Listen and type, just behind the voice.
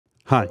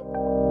Hi.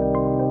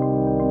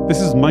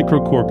 This is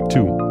MicroKORG 2,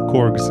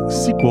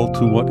 Korg's sequel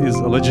to what is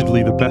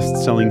allegedly the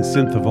best-selling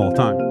synth of all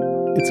time.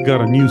 It's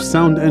got a new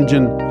sound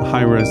engine, a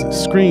high-res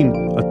screen,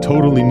 a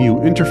totally new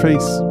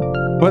interface,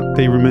 but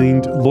they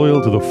remained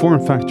loyal to the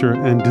form factor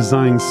and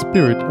design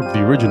spirit of the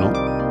original.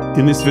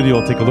 In this video,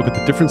 I'll take a look at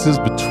the differences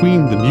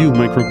between the new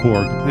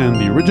MicroKORG and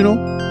the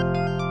original.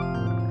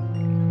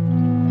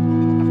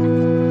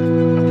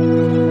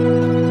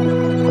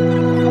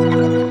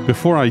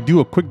 Before I do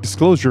a quick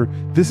disclosure,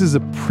 this is a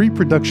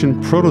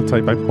pre-production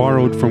prototype I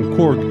borrowed from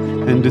Korg,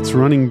 and it's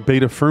running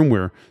beta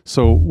firmware,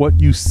 so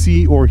what you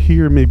see or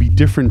hear may be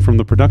different from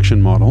the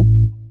production model.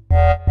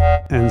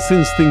 And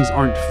since things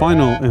aren't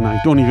final and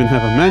I don't even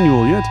have a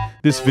manual yet,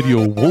 this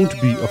video won't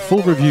be a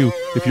full review.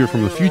 If you're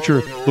from the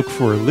future, look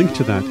for a link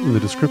to that in the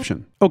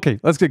description. Okay,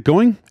 let's get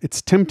going.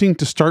 It's tempting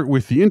to start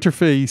with the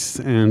interface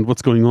and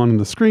what's going on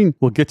the screen.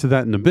 We'll get to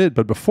that in a bit,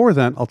 but before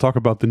that, I'll talk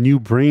about the new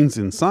brains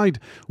inside.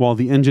 While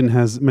the engine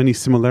has many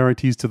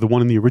similarities to the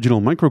one in the original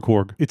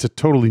MicroKORG, it's a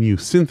totally new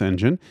synth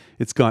engine.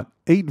 It's got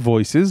 8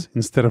 voices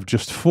instead of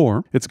just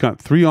 4. It's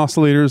got 3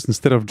 oscillators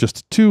instead of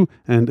just 2,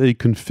 and a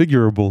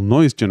configurable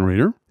noise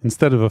generator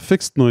instead of a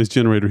fixed noise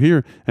generator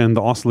here, and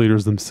the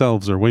oscillators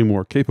themselves are way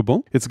more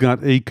capable. It's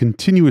got a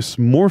continuous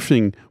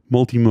morphing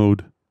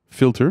multi-mode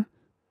filter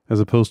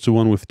as opposed to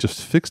one with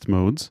just fixed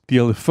modes. The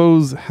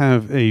LFOs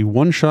have a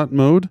one-shot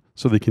mode,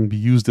 so they can be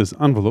used as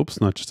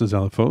envelopes, not just as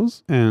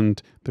LFOs, and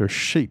their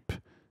shape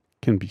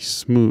can be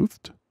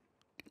smoothed.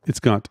 It's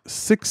got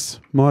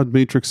 6 mod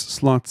matrix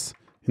slots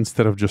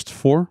instead of just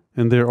 4,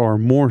 and there are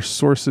more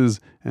sources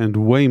and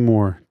way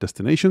more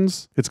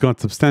destinations. It's got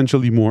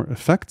substantially more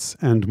effects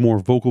and more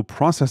vocal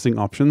processing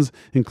options,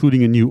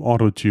 including a new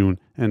auto-tune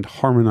and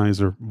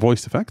harmonizer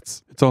voice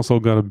effects. It's also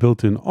got a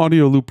built-in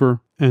audio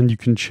looper, and you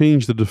can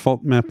change the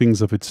default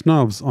mappings of its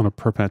knobs on a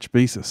per-patch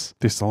basis.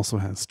 This also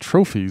has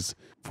trophies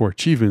for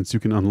achievements you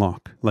can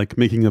unlock, like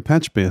making a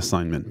patch bay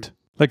assignment.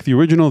 Like the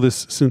original,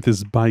 this synth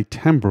is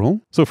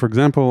bi-timbral. So for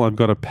example, I've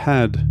got a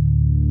pad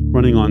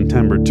running on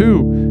timbre 2,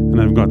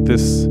 and I've got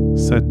this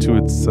set to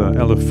its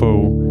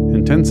LFO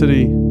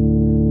intensity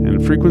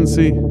and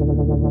frequency.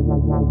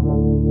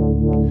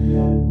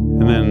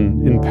 And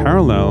then in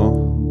parallel,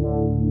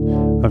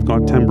 I've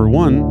got timbre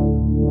 1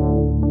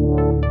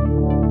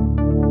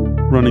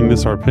 running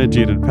this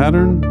arpeggiated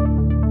pattern,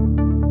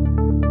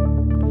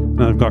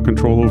 and I've got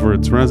control over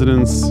its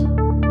resonance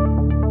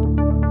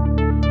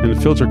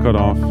and filter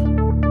cutoff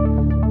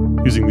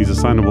using these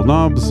assignable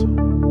knobs.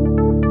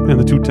 And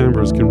the 2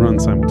 timbres can run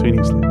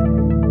simultaneously.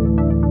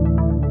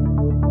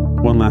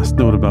 One last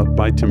note about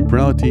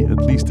bi-timbrality,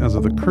 at least as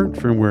of the current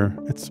firmware,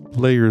 it's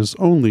layers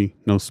only,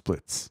 no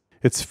splits.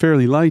 It's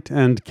fairly light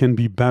and can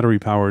be battery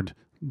powered.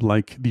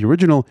 Like the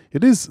original,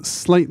 it is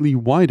slightly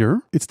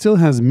wider. It still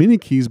has mini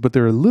keys, but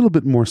they're a little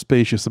bit more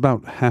spacious,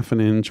 about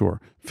 1/2 inch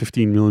or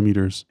 15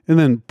 millimeters. And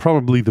then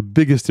probably the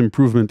biggest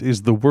improvement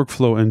is the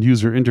workflow and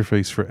user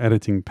interface for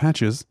editing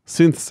patches.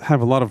 Synths have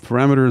a lot of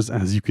parameters,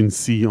 as you can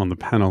see on the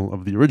panel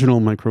of the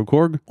original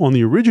MicroKORG. On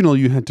the original,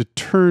 you had to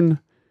turn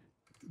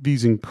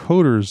these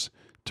encoders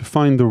to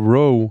find the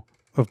row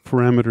of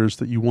parameters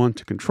that you want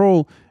to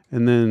control.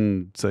 And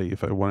then, say,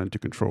 if I wanted to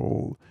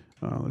control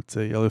let's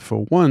say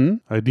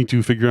LFO1, I'd need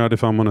to figure out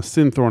if I'm on a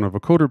synth or on a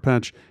vocoder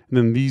patch, and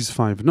then these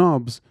 5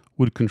 knobs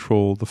would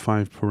control the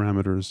 5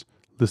 parameters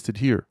listed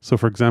here. So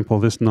for example,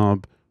 this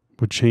knob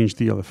would change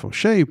the LFO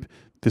shape,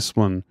 this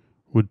one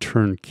would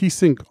turn key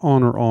sync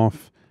on or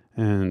off,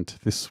 and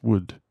this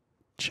would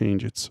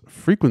change its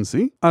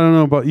frequency. I don't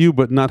know about you,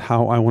 but not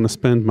how I want to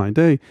spend my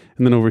day.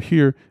 And then over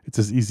here, it's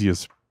as easy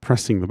as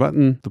pressing the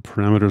button. The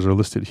parameters are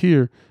listed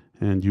here,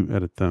 and you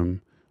edit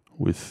them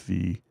with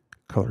the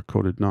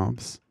color-coded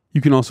knobs. You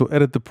can also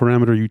edit the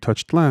parameter you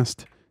touched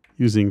last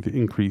using the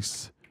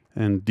increase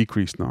and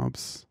decrease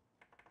knobs.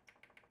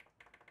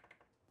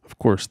 Of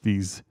course,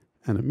 these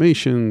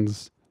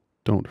animations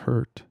don't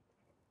hurt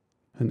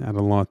and add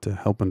a lot to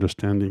help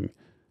understanding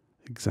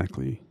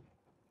exactly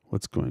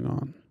what's going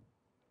on.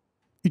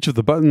 Each of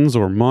the buttons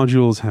or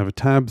modules have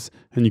tabs,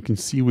 and you can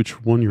see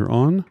which one you're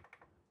on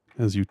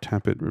as you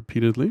tap it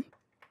repeatedly.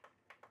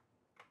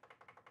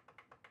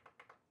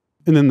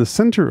 And then the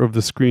center of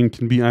the screen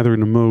can be either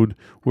in a mode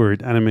where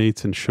it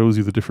animates and shows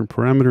you the different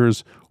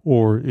parameters,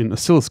 or in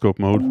oscilloscope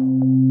mode,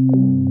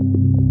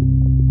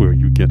 where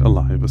you get a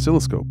live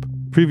oscilloscope.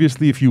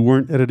 Previously, if you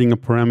weren't editing a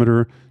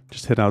parameter,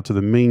 just head out to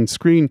the main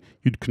screen,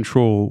 you'd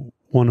control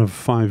one of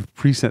 5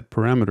 preset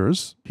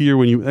parameters. Here,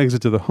 when you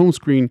exit to the home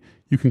screen,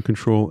 you can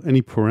control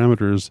any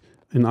parameters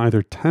in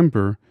either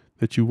timbre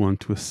that you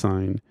want to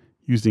assign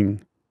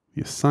using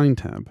the Assign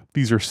tab.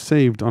 These are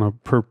saved on a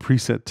per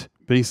preset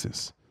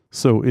basis.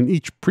 So in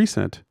each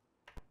preset,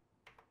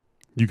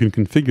 you can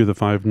configure the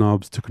 5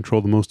 knobs to control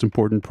the most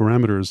important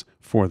parameters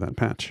for that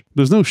patch.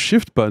 There's no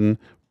shift button,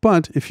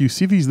 but if you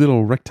see these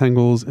little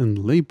rectangles and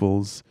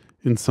labels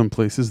in some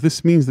places,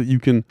 this means that you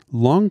can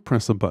long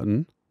press a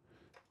button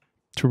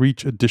to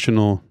reach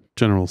additional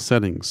general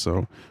settings.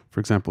 So for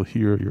example,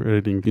 here you're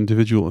editing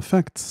individual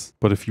effects,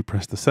 but if you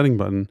press the setting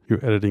button,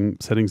 you're editing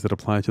settings that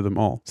apply to them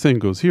all. Same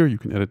goes here. You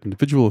can edit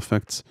individual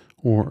effects,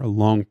 or a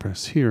long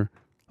press here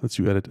lets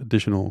you edit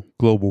additional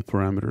global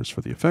parameters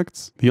for the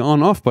effects. The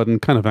on-off button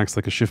kind of acts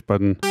like a shift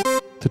button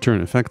to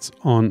turn effects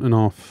on and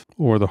off,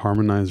 or the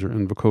Harmonizer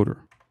and Vocoder.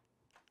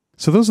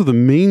 So those are the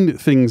main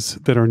things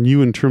that are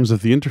new in terms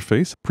of the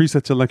interface.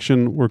 Preset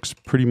selection works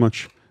pretty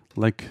much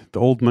like the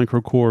old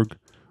MicroKORG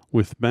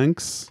with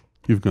banks.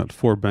 You've got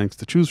 4 banks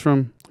to choose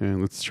from,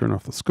 and let's turn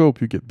off the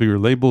scope. You get bigger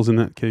labels in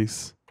that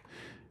case.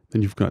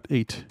 Then you've got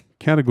 8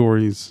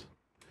 categories,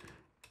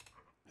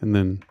 and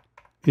then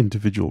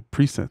individual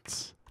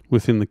presets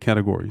within the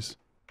categories.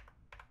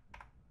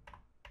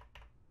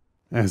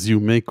 As you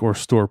make or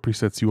store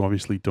presets, you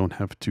obviously don't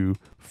have to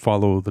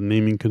follow the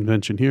naming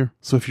convention here.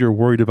 So if you're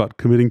worried about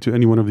committing to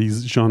any one of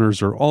these genres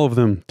or all of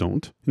them,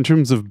 don't. In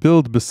terms of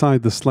build,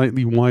 beside the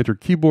slightly wider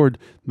keyboard,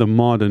 the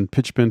mod and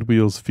pitch bend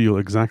wheels feel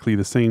exactly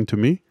the same to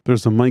me.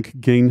 There's a mic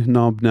gain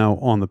knob now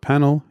on the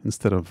panel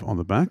instead of on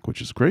the back,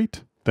 which is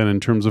great. Then in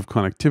terms of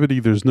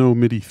connectivity, there's no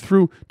MIDI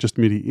through, just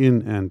MIDI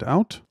in and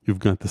out. You've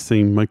got the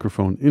same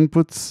microphone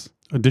inputs.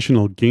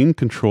 Additional gain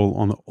control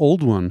on the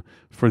old one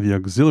for the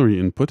auxiliary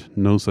input.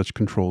 No such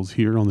controls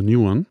here on the new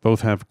one.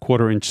 Both have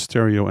 1/4-inch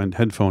stereo and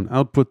headphone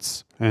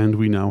outputs, and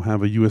we now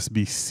have a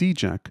USB-C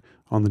jack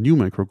on the new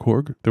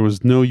MicroKORG. There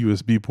was no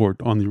USB port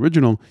on the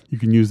original. You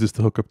can use this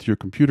to hook up to your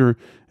computer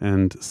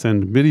and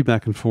send MIDI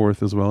back and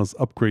forth, as well as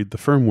upgrade the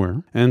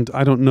firmware. And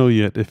I don't know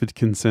yet if it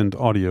can send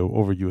audio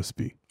over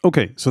USB.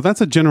 Okay, so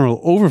that's a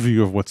general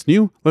overview of what's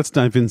new. Let's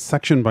dive in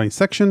section by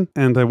section.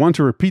 And I want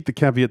to repeat the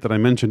caveat that I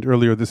mentioned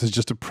earlier. This is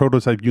just a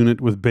prototype unit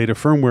with beta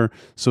firmware,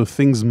 so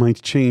things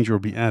might change or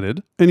be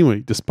added. Anyway,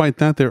 despite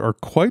that, there are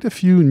quite a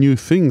few new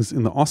things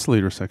in the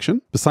oscillator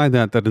section. Beside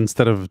that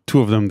instead of 2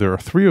 of them, there are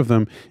 3 of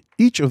them.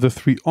 Each of the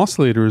 3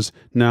 oscillators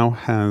now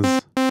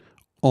has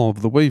all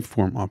of the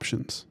waveform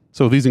options.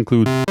 So these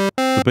include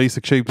the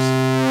basic shapes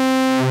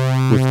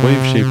with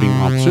wave shaping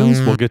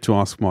options. We'll get to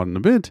OscMod in a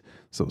bit.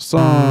 So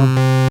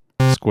saw,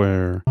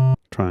 square,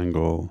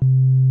 triangle,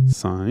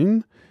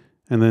 sine,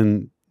 and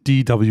then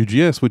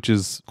DWGS, which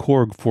is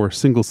Korg for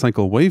single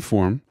cycle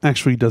waveform,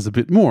 actually does a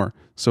bit more.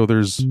 So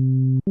there's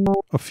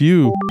a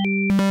few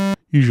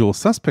usual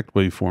suspect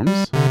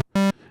waveforms,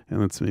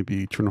 and let's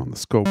maybe turn on the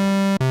scope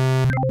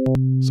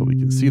so we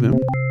can see them.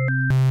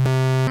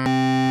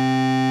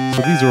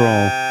 So these are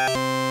all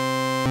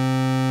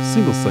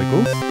single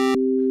cycles,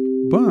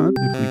 but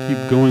if we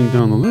keep going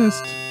down the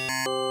list,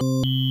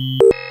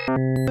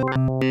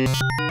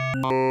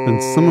 then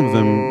some of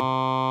them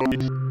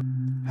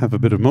have a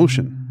bit of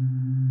motion.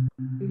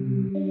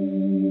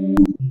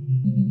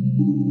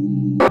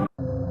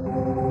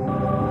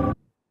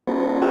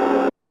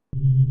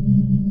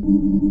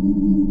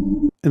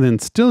 And then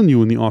still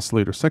new in the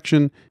oscillator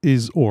section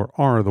is or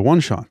are the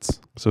one-shots.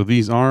 So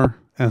these are,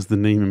 as the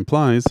name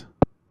implies,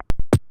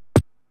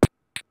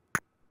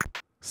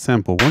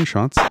 sample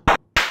one-shots,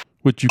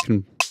 which you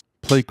can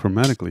play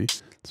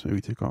chromatically. So maybe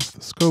take off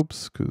the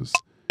scopes because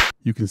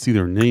you can see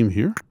their name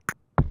here.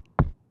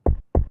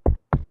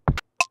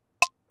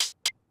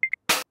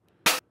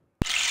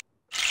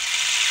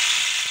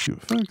 Few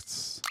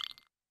effects.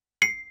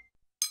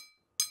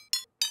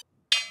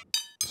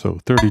 So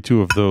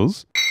 32 of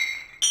those.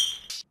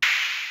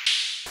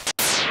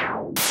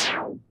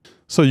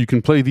 So you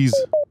can play these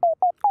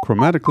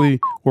chromatically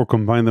or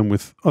combine them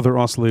with other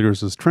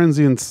oscillators as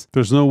transients.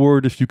 There's no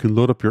word if you can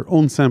load up your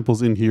own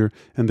samples in here,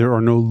 and there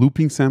are no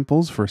looping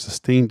samples for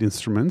sustained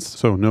instruments,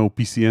 so no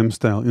PCM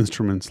style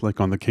instruments like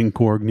on the King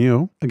Korg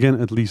Neo.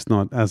 Again, at least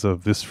not as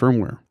of this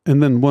firmware.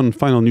 And then one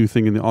final new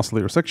thing in the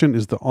oscillator section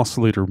is the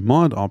oscillator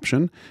mod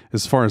option.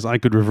 As far as I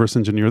could reverse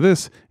engineer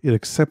this, it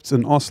accepts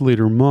an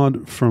oscillator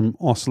mod from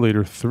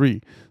oscillator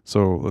 3.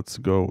 So let's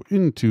go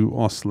into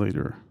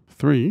oscillator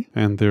 3,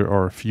 and there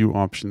are a few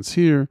options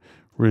here: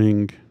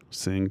 ring,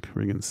 sync,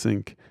 ring and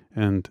sync,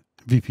 and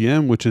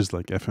VPM, which is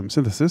like FM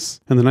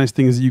synthesis. And the nice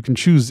thing is that you can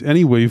choose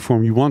any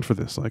waveform you want for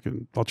this.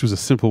 I'll choose a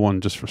simple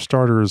one just for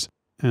starters,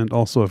 and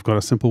also I've got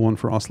a simple one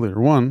for oscillator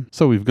 1.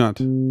 So we've got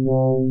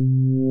simple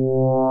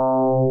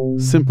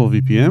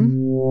VPM,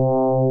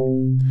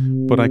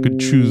 but I could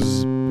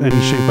choose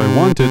any shape I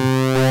wanted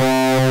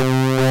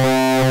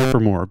for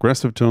more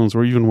aggressive tones,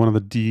 or even one of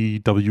the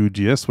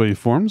DWGS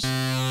waveforms.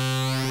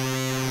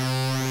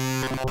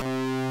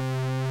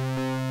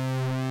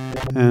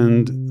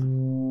 And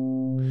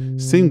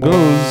same goes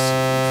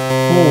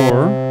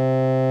for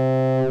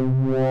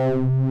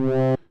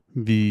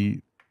the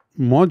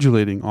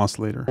modulating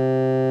oscillator.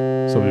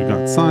 So we've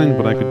got sine,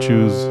 but I could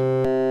choose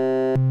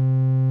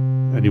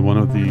any one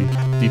of the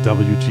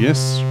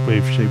DWGS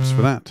wave shapes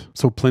for that.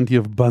 So plenty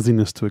of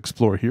buzziness to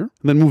explore here.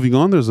 And then moving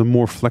on, there's a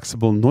more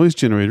flexible noise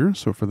generator.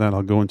 So for that,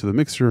 I'll go into the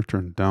mixer,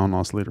 turn down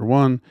oscillator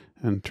 1,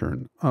 and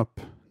turn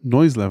up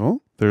noise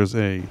level. There's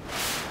a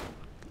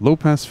low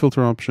pass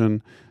filter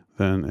option,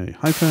 then a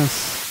high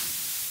pass,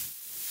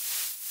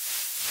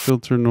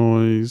 filter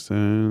noise,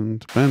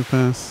 and band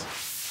pass.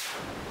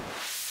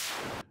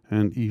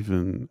 and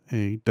even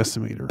a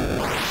decimator.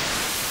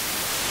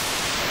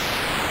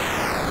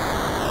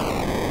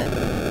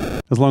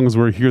 As long as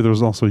we're here,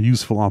 there's also a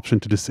useful option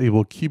to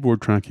disable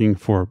keyboard tracking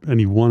for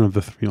any one of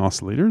the 3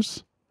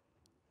 oscillators.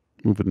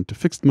 Move it into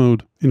fixed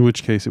mode, in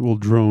which case it will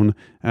drone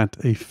at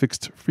a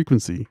fixed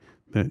frequency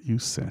that you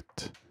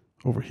set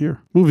over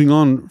here. Moving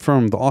on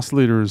from the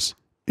oscillators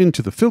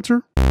into the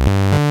filter,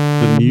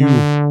 the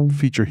new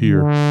feature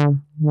here is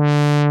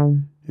that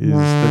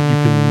you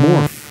can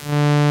morph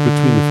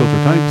between the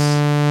filter types,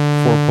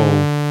 4-pole,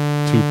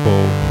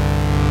 2-pole,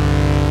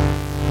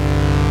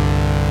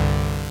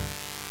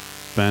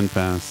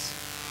 bandpass,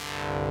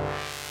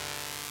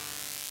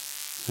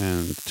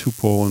 and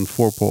 2-pole and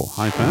 4-pole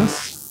high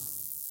pass.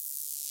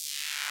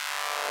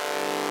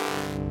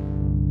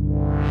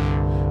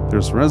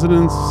 There's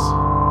resonance.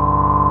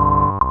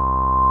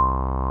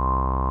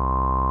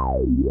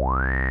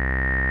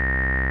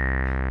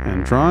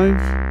 And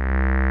drive.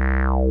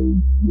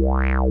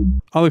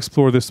 I'll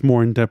explore this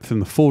more in depth in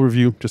the full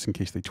review, just in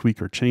case they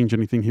tweak or change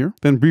anything here.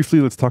 Then briefly,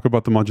 let's talk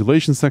about the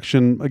modulation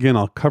section. Again,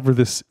 I'll cover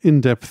this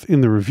in depth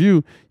in the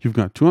review. You've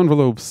got 2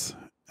 envelopes,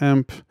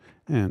 amp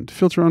and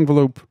filter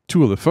envelope, 2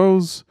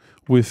 LFOs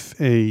with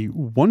a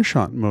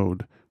one-shot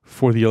mode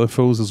for the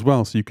LFOs as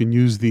well, so you can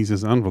use these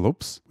as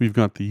envelopes. We've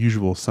got the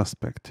usual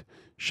suspect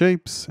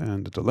shapes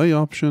and a delay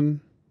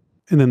option.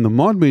 And then the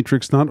mod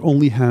matrix not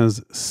only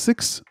has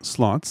 6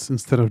 slots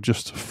instead of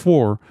just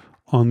 4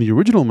 on the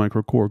original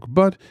MicroKORG,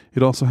 but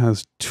it also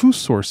has 2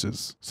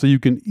 sources. So you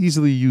can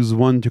easily use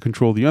one to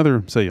control the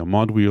other, say a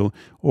mod wheel,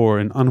 or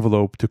an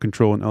envelope to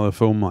control an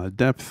LFO mod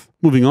depth.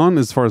 Moving on,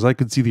 as far as I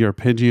could see, the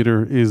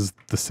arpeggiator is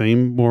the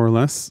same, more or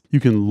less. You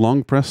can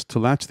long press to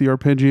latch the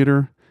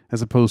arpeggiator,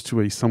 as opposed to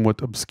a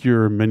somewhat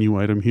obscure menu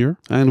item here.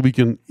 And we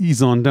can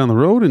ease on down the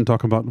road and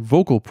talk about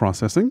vocal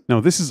processing. Now,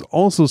 this is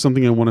also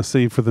something I want to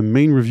save for the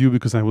main review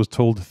because I was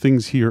told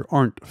things here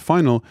aren't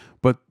final,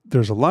 but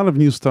there's a lot of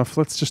new stuff.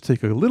 Let's just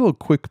take a little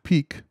quick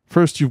peek.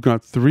 First, you've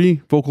got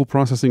 3 vocal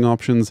processing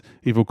options,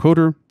 a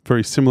vocoder,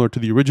 very similar to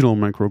the original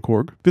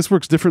MicroKORG. This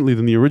works differently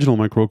than the original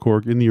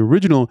MicroKORG. In the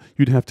original,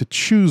 you'd have to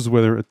choose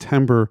whether a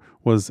timbre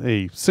was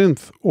a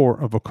synth or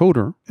a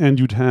vocoder, and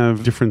you'd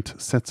have different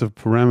sets of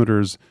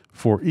parameters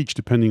for each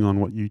depending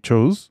on what you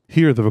chose.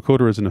 Here, the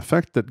vocoder is an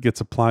effect that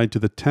gets applied to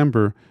the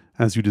timbre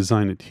as you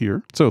design it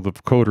here. So the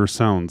vocoder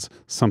sounds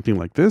something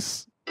like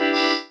this.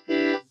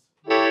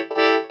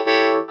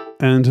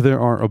 And there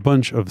are a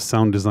bunch of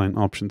sound design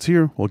options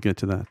here. We'll get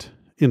to that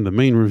in the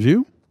main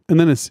review. And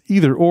then it's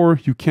either or.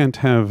 You can't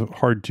have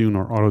hard tune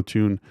or auto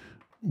tune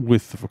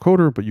with the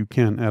vocoder, but you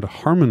can add a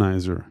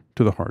harmonizer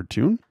to the hard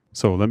tune.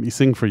 So let me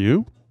sing for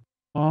you.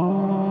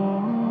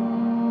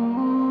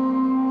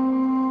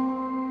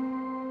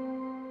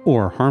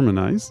 Or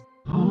harmonize.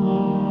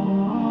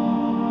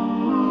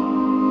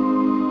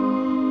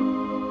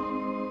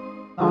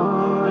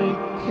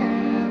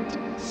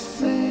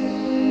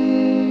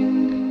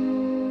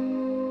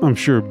 I'm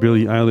sure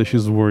Billie Eilish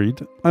is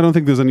worried. I don't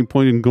think there's any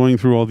point in going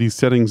through all these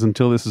settings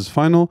until this is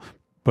final,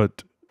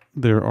 but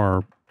there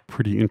are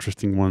pretty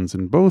interesting ones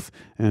in both.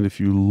 And if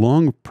you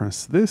long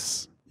press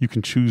this, you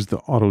can choose the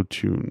auto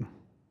tune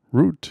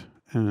root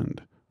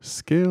and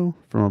scale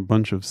from a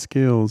bunch of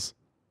scales.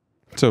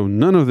 So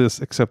none of this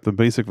except the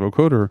basic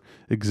vocoder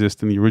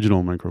exist in the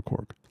original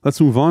MicroKORG.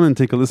 Let's move on and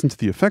take a listen to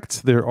the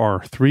effects. There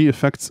are 3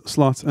 effects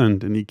slots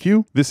and an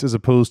EQ. This is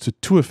opposed to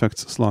 2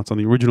 effects slots on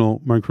the original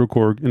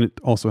MicroKORG, and it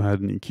also had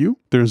an EQ.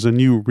 There's a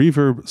new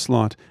reverb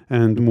slot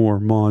and more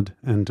mod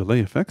and delay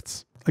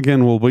effects.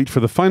 Again, we'll wait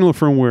for the final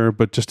firmware,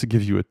 but just to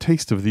give you a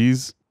taste of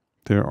these,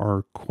 there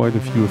are quite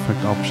a few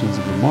effect options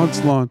in the mod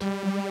slot.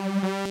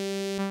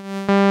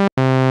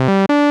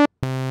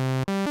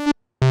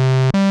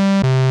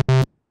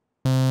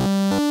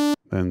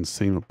 And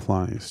same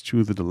applies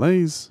to the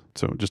delays.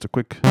 So just a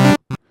quick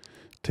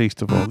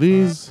taste of all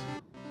these.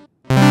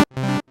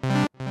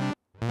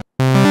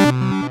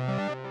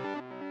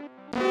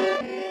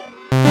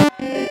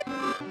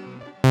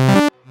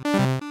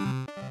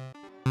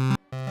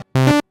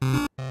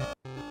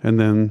 And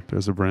then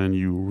there's a brand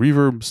new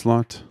reverb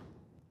slot.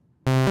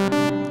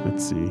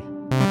 Let's see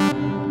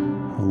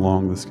how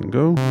long this can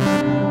go.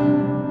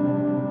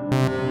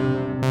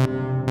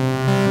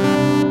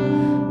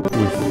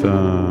 With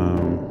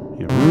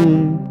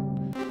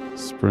room,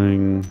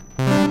 spring,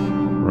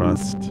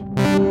 rust,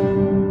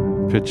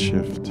 pitch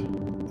shift,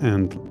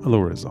 and a low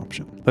res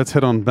option. Let's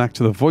head on back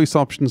to the voice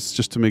options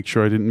just to make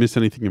sure I didn't miss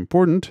anything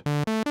important.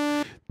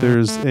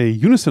 There's a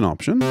Unison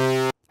option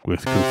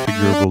with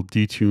configurable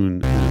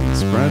detune and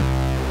spread.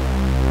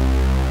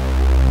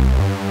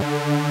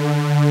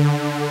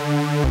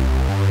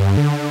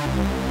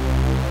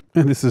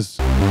 And this is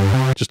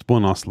just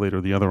one oscillator.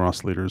 The other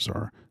oscillators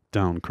are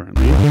down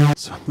currently,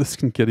 so this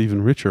can get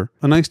even richer.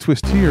 A nice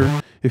twist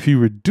here, if you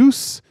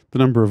reduce the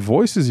number of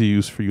voices you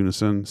use for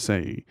Unison,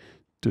 say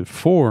to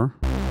 4,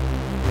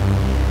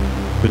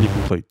 then you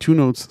can play 2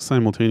 notes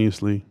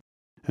simultaneously,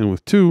 and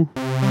with 2,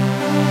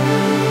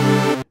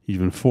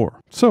 even 4.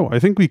 So I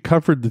think we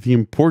covered the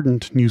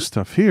important new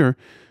stuff here.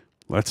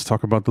 Let's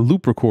talk about the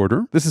loop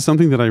recorder. This is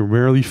something that I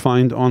rarely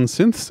find on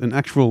synths, an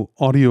actual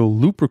audio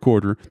loop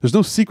recorder. There's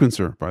no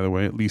sequencer, by the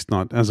way, at least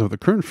not as of the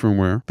current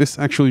firmware. This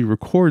actually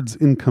records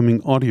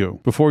incoming audio.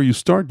 Before you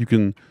start, you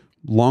can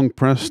long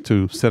press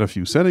to set a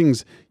few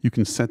settings. You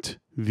can set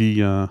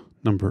the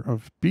number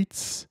of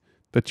beats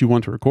that you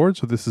want to record.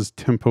 So this is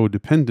tempo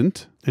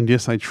dependent. And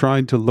yes, I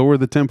tried to lower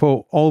the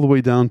tempo all the way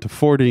down to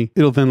 40.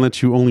 It'll then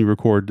let you only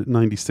record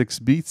 96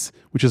 beats,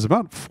 which is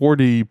about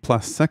 40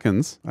 plus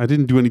seconds. I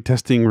didn't do any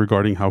testing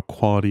regarding how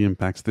quality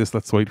impacts this.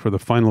 Let's wait for the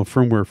final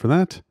firmware for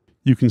that.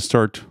 You can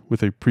start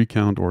with a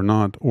pre-count or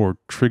not, or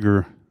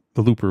trigger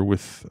the looper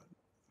with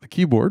the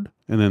keyboard.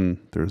 And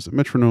then there's a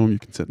metronome. You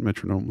can set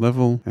metronome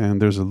level.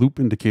 And there's a loop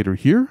indicator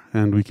here.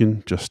 And we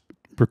can just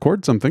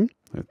record something.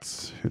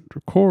 Let's hit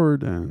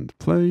record and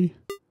play.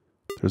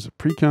 There's a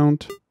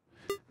pre-count.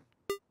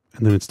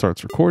 And then it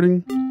starts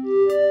recording.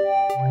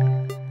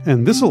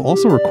 And this will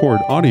also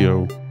record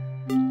audio.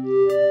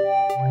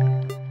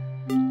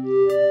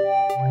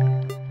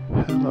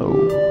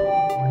 Hello.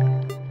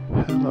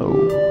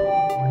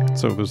 Hello.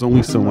 So there's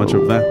only so much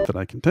of that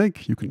I can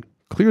take. You can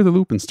clear the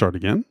loop and start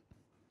again.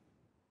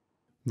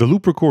 The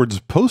loop records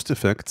post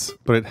effects,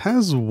 but it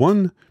has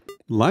one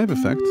live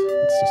effect.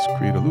 Let's just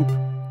create a loop.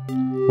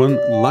 One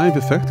live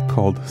effect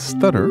called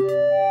stutter.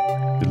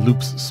 It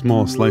loops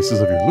small slices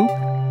of your loop.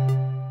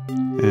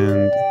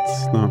 And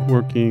it's not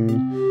working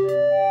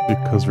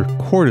because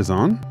record is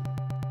on.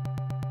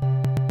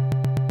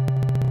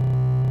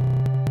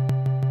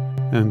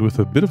 And with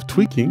a bit of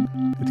tweaking,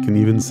 it can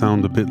even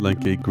sound a bit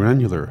like a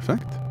granular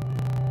effect.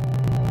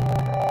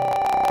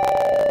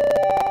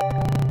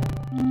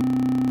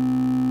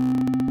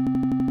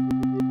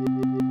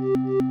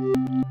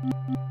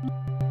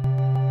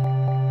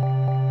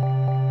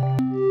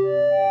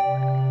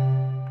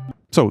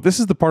 So this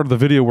is the part of the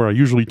video where I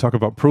usually talk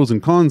about pros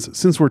and cons.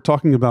 Since we're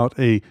talking about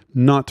a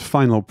not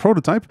final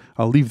prototype,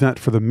 I'll leave that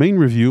for the main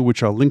review,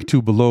 which I'll link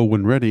to below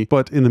when ready.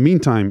 But in the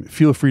meantime,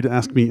 feel free to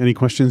ask me any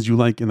questions you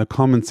like in the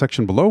comment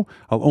section below.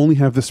 I'll only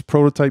have this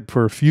prototype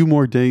for a few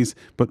more days,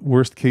 but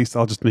worst case,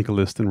 I'll just make a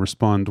list and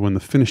respond when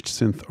the finished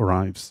synth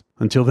arrives.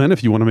 Until then,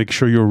 if you want to make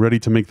sure you're ready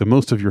to make the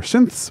most of your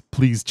synths,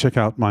 please check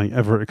out my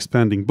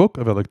ever-expanding book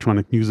of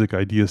electronic music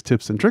ideas,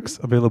 tips, and tricks,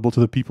 available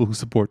to the people who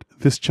support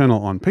this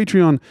channel on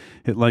Patreon.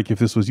 Hit like if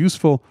this was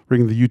useful,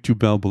 ring the YouTube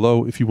bell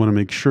below if you want to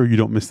make sure you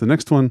don't miss the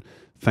next one.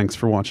 Thanks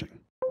for watching.